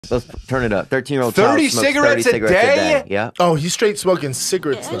Let's turn it up. 13-year-old 30 child smokes cigarettes 30 a cigarettes day? Yeah. Oh, he's straight smoking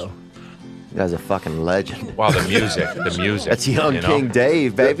cigarettes though. You guys are a fucking legend. Wow, the music. That's young King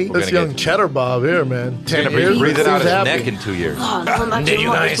Dave, baby. That's young Cheddar Bob here, man. 10 years. Breathe it out his Things neck happen. in 2 years. Did you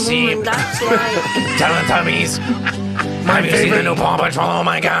guys see Teletubbies? Have you seen the new Paw Patrol? Oh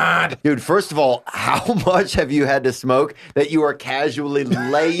my god! Dude, first of all, how much have you had to smoke that you are casually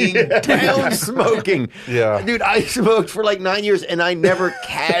laying down smoking? Yeah. Dude, I smoked for like 9 years and I never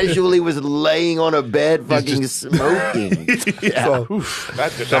casually was laying on a bed fucking smoking. So,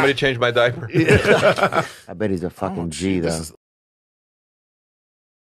 Somebody changed my diaper. I bet he's a fucking G, though.